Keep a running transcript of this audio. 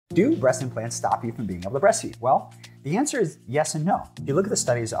Do breast implants stop you from being able to breastfeed? Well, the answer is yes and no. If you look at the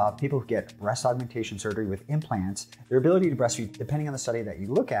studies of people who get breast augmentation surgery with implants, their ability to breastfeed, depending on the study that you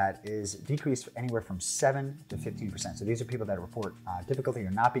look at, is decreased anywhere from 7 to 15%. So these are people that report difficulty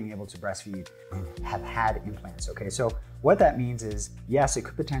or not being able to breastfeed and have had implants, okay? So what that means is, yes, it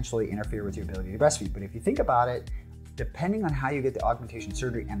could potentially interfere with your ability to breastfeed, but if you think about it, depending on how you get the augmentation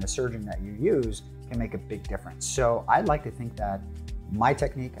surgery and the surgeon that you use can make a big difference. So I'd like to think that my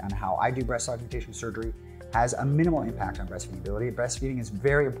technique on how I do breast augmentation surgery has a minimal impact on breastfeeding ability. Breastfeeding is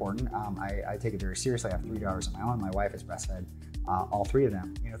very important. I take it very seriously. I have 3 daughters of my own. My wife has breastfed all 3 of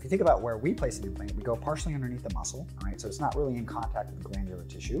them. You know, if you think about where we place the implant, we go partially underneath the muscle, all right? So it's not really in contact with the glandular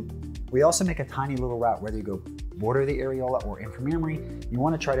tissue. We also make a tiny little route, whether you go border the areola or inframammary, you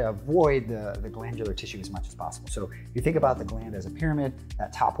want to try to avoid the glandular tissue as much as possible. So if you think about the gland as a pyramid,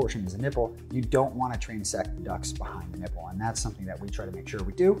 that top portion is a nipple, you don't want to transect the ducts behind the nipple. And that's something that we try to make sure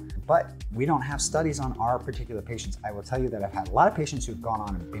we do, but we don't have studies on our particular patients. I will tell you that I've had a lot of patients who've gone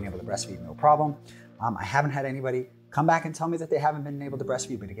on and been able to breastfeed no problem. I haven't had anybody come back and tell me that they haven't been able to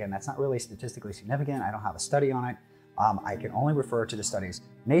breastfeed, but again, that's not really statistically significant. I don't have a study on it. I can only refer to the studies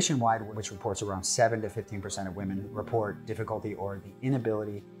nationwide, which reports around 7 to 15% of women report difficulty or the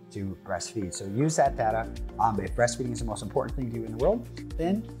inability to breastfeed. So use that data. If breastfeeding is the most important thing to you in the world,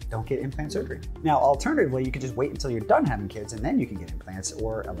 then don't get implant surgery. Now, alternatively, you could just wait until you're done having kids and then you can get implants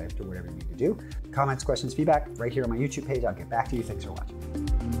or a lift or whatever you need to do. Comments, questions, feedback, right here on my YouTube page. I'll get back to you. Thanks for watching.